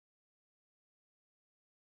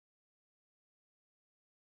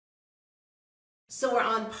So we're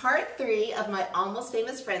on part 3 of my Almost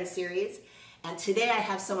Famous Friends series, and today I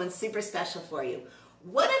have someone super special for you.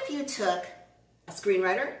 What if you took a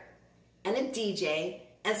screenwriter and a DJ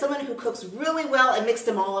and someone who cooks really well and mixed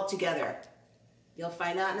them all up together? You'll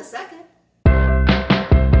find out in a second.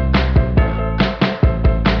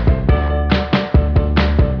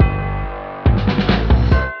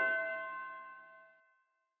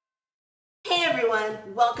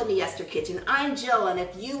 Welcome to YesterKitchen. I'm Jill, and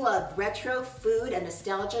if you love retro food and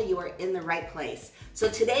nostalgia, you are in the right place. So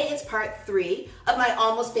today is part 3 of my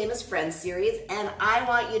Almost Famous Friends series, and I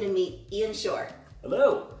want you to meet Ian Shorr.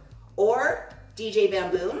 Hello. Or DJ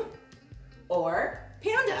Bamboom, or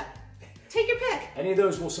Panda. Take your pick. Any of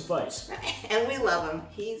those will suffice. And we love him.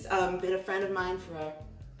 He's been a friend of mine for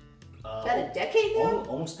about a decade now?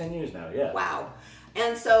 Almost 10 years now, yeah. Wow.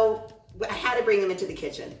 And so I had to bring him into the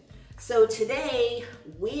kitchen. So today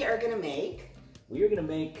we are going to make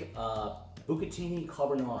Bucatini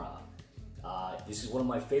Carbonara. This is one of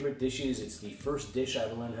my favorite dishes. It's the first dish I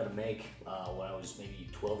ever learned how to make when I was maybe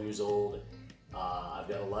 12 years old. I've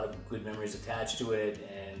got a lot of good memories attached to it,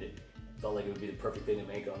 and felt like it would be the perfect thing to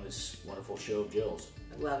make on this wonderful show of Jill's.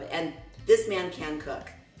 I love it. And this man can cook.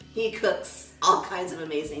 He cooks all kinds of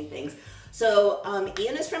amazing things. So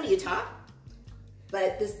Ian is from Utah,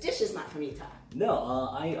 but this dish is not from Utah.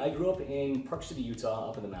 No, I grew up in Park City, Utah,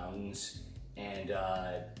 up in the mountains, and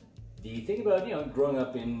the thing about growing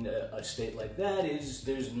up in a state like that is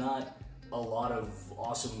there's not a lot of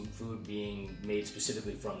awesome food being made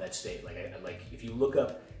specifically from that state. Like if you look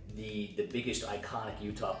up the biggest iconic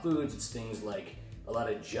Utah foods, it's things like a lot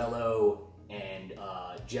of Jello and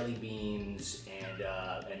jelly beans and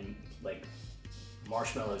like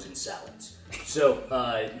marshmallows and salads. So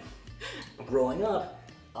growing up,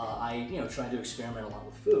 I tried to experiment a lot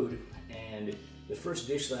with food, and the first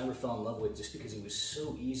dish that I ever fell in love with, just because it was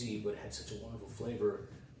so easy but had such a wonderful flavor,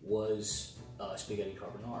 was spaghetti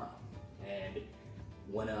carbonara. And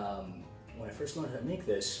when I first learned how to make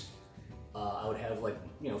this, I would have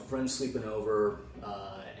friends sleeping over,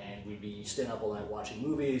 and we'd be staying up all night watching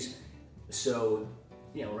movies. So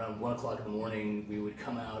around 1 o'clock in the morning, we would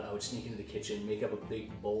come out. I would sneak into the kitchen, make up a big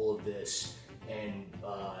bowl of this. And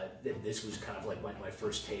this was kind of like my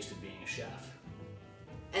first taste of being a chef.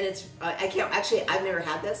 And it's, I've never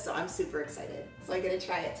had this, so I'm super excited. So I'm gonna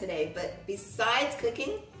try it today. But besides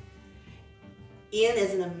cooking, Ian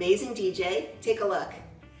is an amazing DJ. Take a look.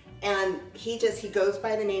 And he goes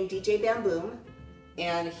by the name DJ Bamboom,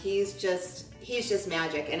 and he's just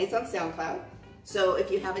magic. And he's on SoundCloud. So if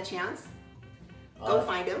you have a chance, go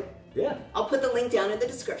find him. Yeah. I'll put the link down in the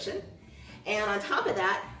description. And on top of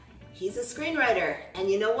that, he's a screenwriter, and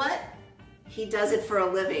you know what? He does it for a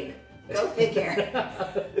living. Go figure.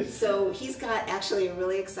 So he's got actually a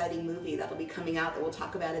really exciting movie that'll be coming out that we'll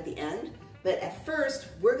talk about at the end. But at first,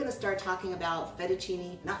 we're gonna start talking about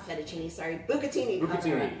Bucatini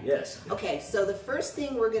Carbonara. Yes. Okay, so the first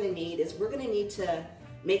thing we're gonna need is to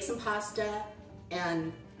make some pasta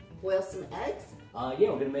and boil some eggs. Yeah,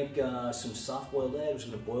 we're gonna make some soft-boiled eggs.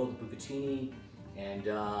 We're gonna boil the bucatini, and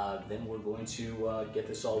then we're going to get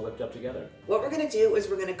this all whipped up together. What we're going to do is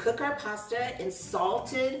we're going to cook our pasta in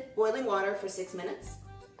salted boiling water for 6 minutes.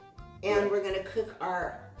 And we're going to cook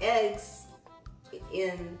our eggs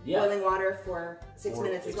in boiling water for 6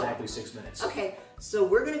 minutes as well. Exactly 6 minutes. Okay, so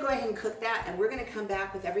we're going to go ahead and cook that, and we're going to come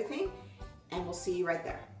back with everything, and we'll see you right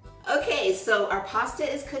there. Okay, so our pasta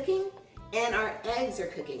is cooking, and our eggs are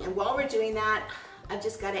cooking. And while we're doing that, I've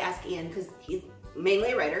just got to ask Ian, because he's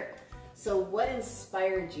mainly a writer. So what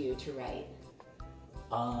inspired you to write?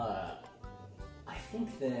 I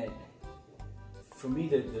think that for me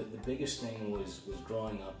the biggest thing was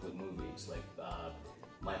growing up with movies. Like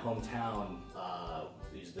my hometown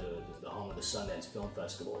is the home of the Sundance Film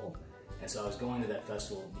Festival, and so I was going to that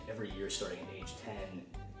festival every year starting at age 10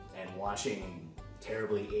 and watching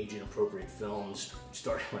terribly age-inappropriate films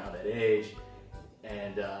starting around that age,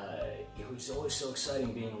 and it was always so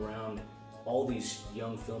exciting being around all these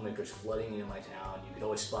young filmmakers flooding into my town. You could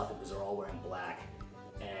always spot them because they're all wearing black.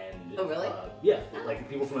 And oh, really? Yeah, like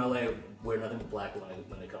people from LA wear nothing but black when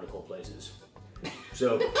they come to cold places.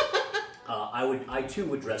 So I too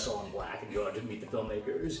would dress all in black and go out to meet the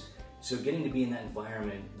filmmakers. So getting to be in that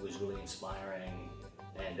environment was really inspiring.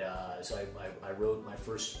 And so I wrote my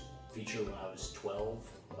first feature when I was 12.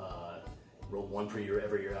 Wrote one per year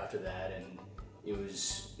every year after that, and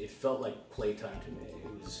it felt like playtime to me.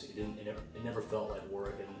 It never felt like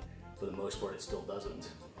work, and for the most part, it still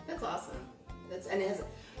doesn't. That's awesome.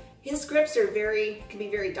 His scripts are can be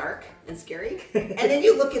very dark and scary. And then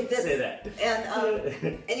you look at this Say that.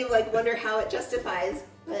 And you like wonder how it justifies.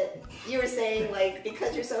 But you were saying like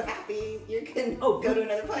because you're so happy, you can go to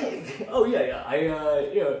another place. Oh yeah.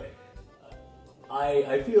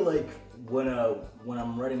 I feel like when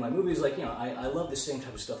I'm writing my movies, like I love the same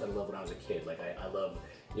type of stuff that I loved when I was a kid. Like I love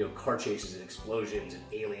car chases and explosions and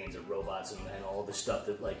aliens and robots and all the stuff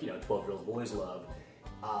that 12-year-old boys love.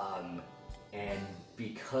 And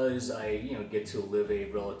because I get to live a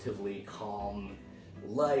relatively calm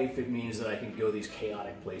life, it means that I can go these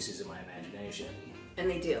chaotic places in my imagination. And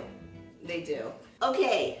they do.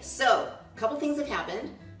 Okay, so a couple things have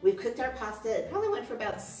happened. We've cooked our pasta. It probably went for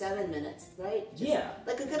about 7 minutes, right? Yeah.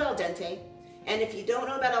 Like a good al dente. And if you don't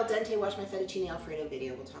know about al dente, watch my fettuccine alfredo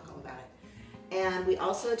video. We'll talk all about it. And we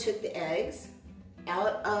also took the eggs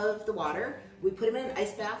out of the water. We put them in an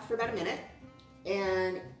ice bath for about a minute.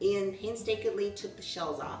 And Ian painstakingly took the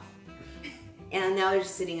shells off. And now they're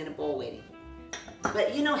just sitting in a bowl waiting.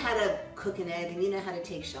 But you know how to cook an egg and you know how to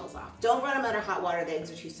take shells off. Don't run them under hot water. The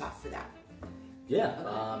eggs are too soft for that. Yeah,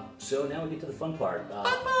 okay. So now we get to the fun part.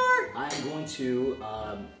 I'm going to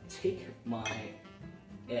take my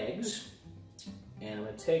eggs and I'm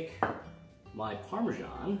going to take my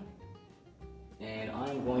Parmesan and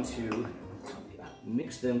I'm going to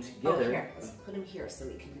mix them together. Oh, here. Let's put them here so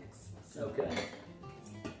we can mix. Okay.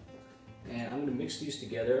 And I'm going to mix these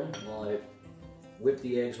together while I whip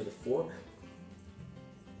the eggs with a fork.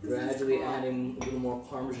 Gradually adding a little more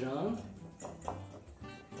Parmesan.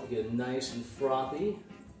 I'll get it nice and frothy.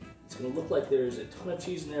 It's going to look like there's a ton of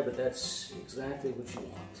cheese in there, but that's exactly what you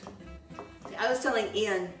want. I was telling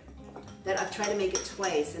Ian that I've tried to make it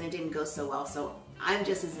twice and it didn't go so well, so I'm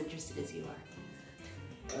just as interested as you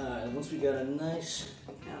are. And once we got a nice...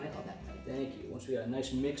 No, I love that. Thank you. Once we got a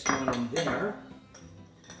nice mix going in there,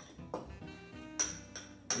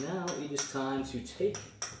 now it is time to take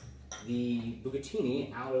the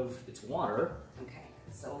bucatini out of its water. Okay,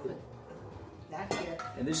 so we'll put that here.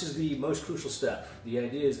 And this is the most crucial step. The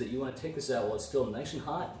idea is that you want to take this out while it's still nice and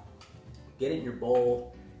hot, get it in your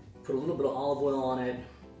bowl, put a little bit of olive oil on it,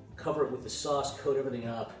 cover it with the sauce, coat everything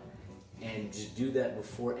up, and just do that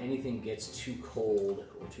before anything gets too cold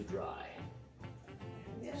or too dry.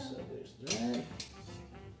 Yeah. So there's that.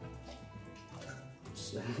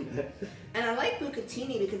 And I like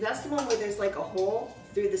bucatini because that's the one where there's like a hole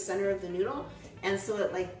through the center of the noodle, and so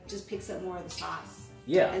it like just picks up more of the sauce.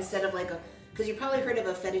 Yeah. Instead of like because you probably heard of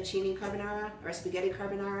a fettuccine carbonara or a spaghetti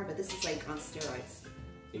carbonara, but this is like on steroids.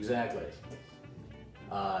 Exactly.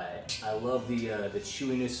 I love the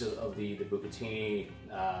chewiness of the bucatini,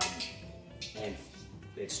 and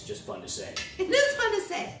it's just fun to say. It is fun to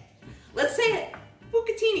say. Let's say it.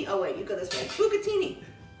 Bucatini. Oh wait, you go this way. Bucatini.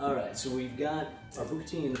 All right, so we've got our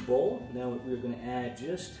bucatini in the bowl. Now we're going to add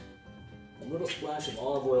just a little splash of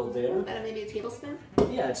olive oil there. About maybe a tablespoon?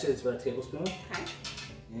 Yeah, I'd say it's about a tablespoon. Okay.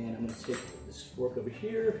 And I'm going to take this fork over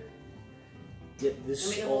here. Get this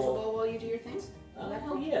Let me hold the bowl while you do your thing.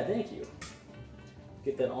 Oh yeah, thank you.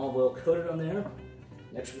 Get that olive oil coated on there.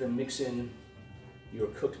 Next, we're going to mix in your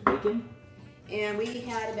cooked bacon. And we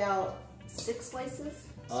had about 6 slices.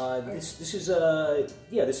 This is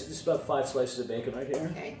this is about 5 slices of bacon right here.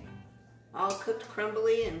 Okay. All cooked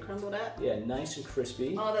crumbly and crumbled up. Yeah, nice and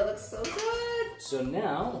crispy. Oh, that looks so good. So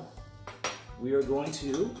now we are going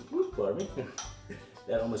to. Pardon me.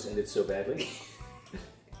 That almost ended so badly.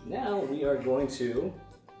 Now we are going to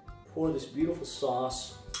pour this beautiful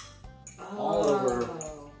sauce all over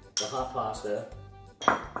the hot pasta.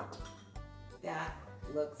 That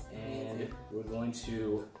looks amazing. And we're going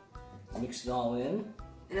to mix it all in.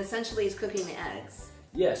 And essentially he's cooking the eggs.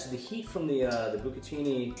 Yeah, so the heat from the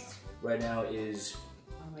bucatini right now is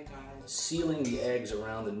sealing the eggs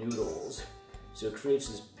around the noodles. So it creates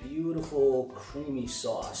this beautiful creamy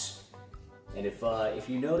sauce. And if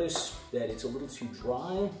you notice that it's a little too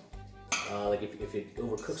dry, like if it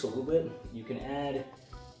overcooks a little bit, you can add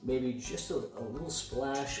maybe just a little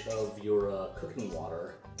splash of your cooking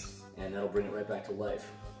water, and that'll bring it right back to life.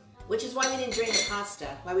 Which is why we didn't drain the pasta,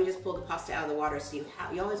 why we just pulled the pasta out of the water, so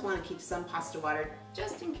you always want to keep some pasta water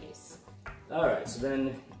just in case. All right, so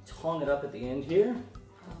then tong it up at the end here.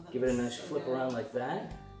 Oh, give it a nice flip around like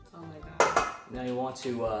that. Oh my god. Now you want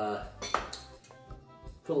to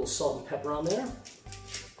put a little salt and pepper on there.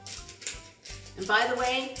 And by the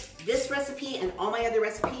way, this recipe and all my other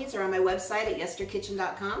recipes are on my website at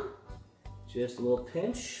YesterKitchen.com. Just a little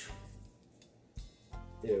pinch.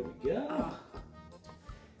 There we go. Oh.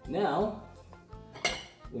 Now,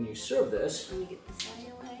 when you serve this, let me get this out of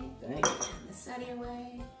your way. Thank you. And this out of your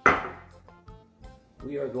way.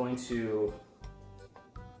 We are going to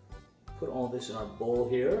put all this in our bowl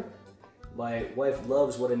here. My wife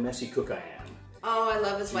loves what a messy cook I am. Oh, I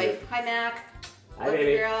love his wife. Hi, Mac. Hi,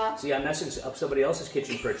 baby. Girl. See, I'm messing up somebody else's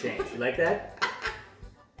kitchen for a change. You like that?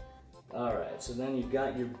 All right, so then you've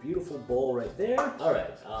got your beautiful bowl right there. All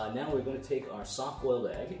right, now we're going to take our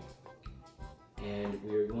soft-boiled egg, and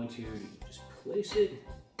we're going to just place it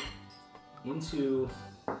into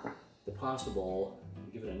the pasta bowl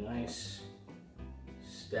and give it a nice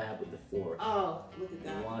stab with the fork. Oh, look at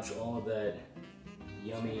that. And watch all of that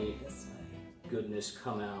yummy goodness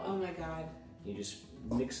come out. Oh my God. You just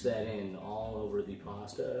mix that in all over the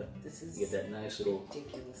pasta. This is you get that nice little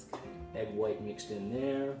ridiculous good egg white mixed in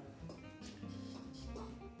there.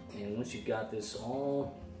 And once you've got this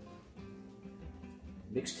all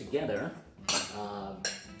mixed together,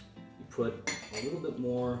 you put a little bit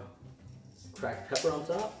more cracked pepper on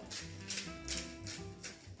top.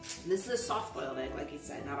 And this is a soft-boiled egg, like you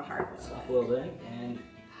said, not a hard-boiled soft-boiled egg, and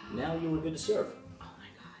now you are good to serve. Oh my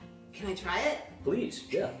God. Can I try it? Please,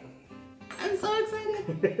 yeah. I'm so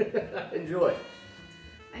excited. Enjoy.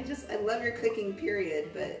 I love your cooking,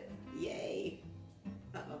 period, but yay.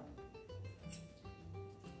 Uh-oh.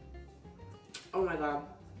 Oh my God.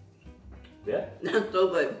 Yeah? That's so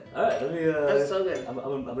good. All right, let me, that's so good. I'm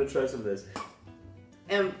gonna try some of this.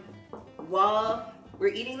 And while we're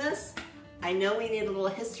eating this, I know we need a little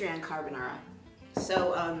history on carbonara.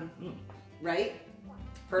 So, right?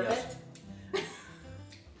 Perfect? Yes.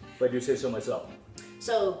 If I do say so myself.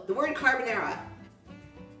 So, the word carbonara,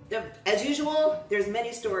 as usual, there's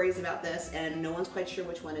many stories about this and no one's quite sure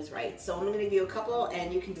which one is right. So I'm going to give you a couple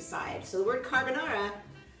and you can decide. So the word carbonara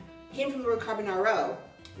came from the word carbonaro,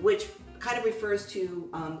 which kind of refers to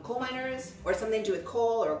coal miners or something to do with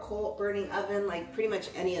coal or a coal burning oven, like pretty much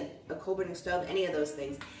a coal burning stove, any of those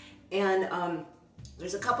things. And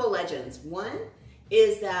there's a couple legends. One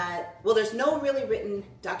is that, well, there's no really written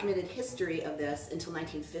documented history of this until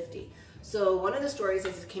 1950. So one of the stories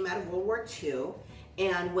is it came out of World War II,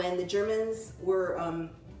 and when the Germans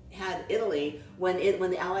had Italy, when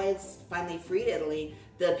the Allies finally freed Italy,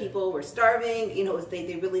 the people were starving. You know,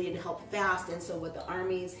 they really needed help fast, and so what the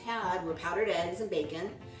armies had were powdered eggs and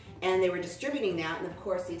bacon, and they were distributing that. And of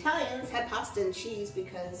course, the Italians had pasta and cheese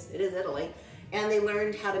because it is Italy, and they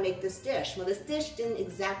learned how to make this dish. Well, this dish didn't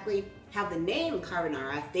exactly have the name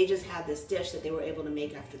carbonara. They just had this dish that they were able to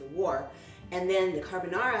make after the war. And then the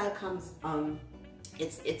carbonara comes,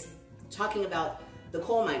 it's talking about the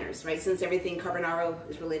coal miners, right? Since everything carbonaro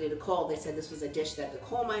is related to coal, they said this was a dish that the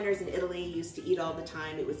coal miners in Italy used to eat all the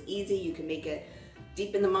time. It was easy. You can make it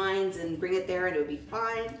deep in the mines and bring it there and it would be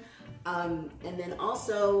fine. And then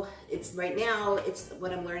also, right now,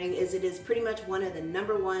 what I'm learning is it is pretty much one of the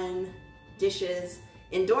 #1 dishes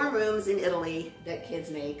in dorm rooms in Italy that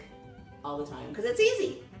kids make all the time because it's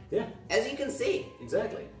easy. Yeah. As you can see.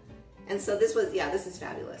 Exactly. And so this is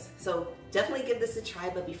fabulous. So definitely give this a try,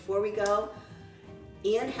 but before we go,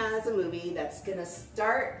 Ian has a movie that's gonna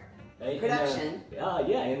start production.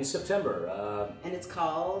 Yeah, in September. And it's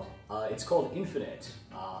called? It's called Infinite.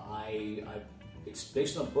 It's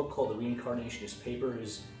based on a book called The Reincarnationist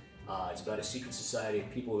Papers. It's about a secret society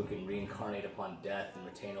of people who can reincarnate upon death and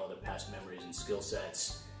retain all their past memories and skill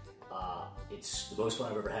sets. It's the most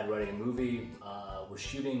fun I've ever had writing a movie. We're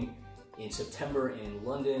shooting in September in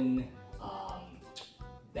London,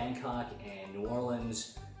 Bangkok, and New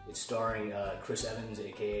Orleans. It's starring Chris Evans,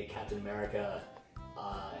 aka Captain America,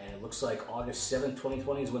 and it looks like August 7th,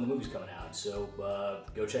 2020 is when the movie's coming out, so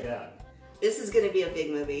go check it out. This is going to be a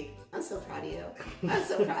big movie. I'm so proud of you. I'm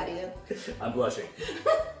so proud of you. I'm blushing.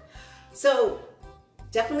 So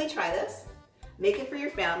definitely try this. Make it for your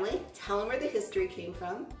family. Tell them where the history came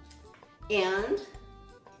from. And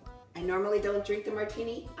I normally don't drink the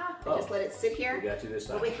martini. I just let it sit here. We got to this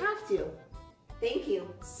time. But we have to. Thank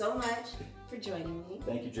you so much for joining me.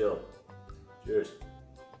 Thank you, Jill. Cheers.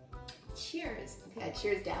 Cheers. Yeah,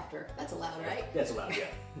 cheers to after. That's allowed, right? That's allowed, yeah.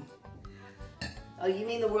 Oh, you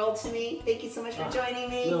mean the world to me. Thank you so much for joining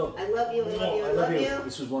me. No, I love you. I love you. I love you.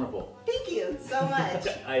 This was wonderful. Thank you so much.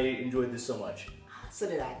 I enjoyed this so much. So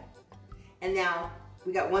did I. And now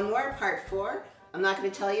we got one more, part 4. I'm not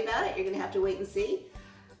going to tell you about it. You're going to have to wait and see.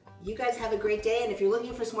 You guys have a great day. And if you're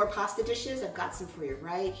looking for some more pasta dishes, I've got some for you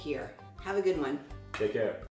right here. Have a good one. Take care.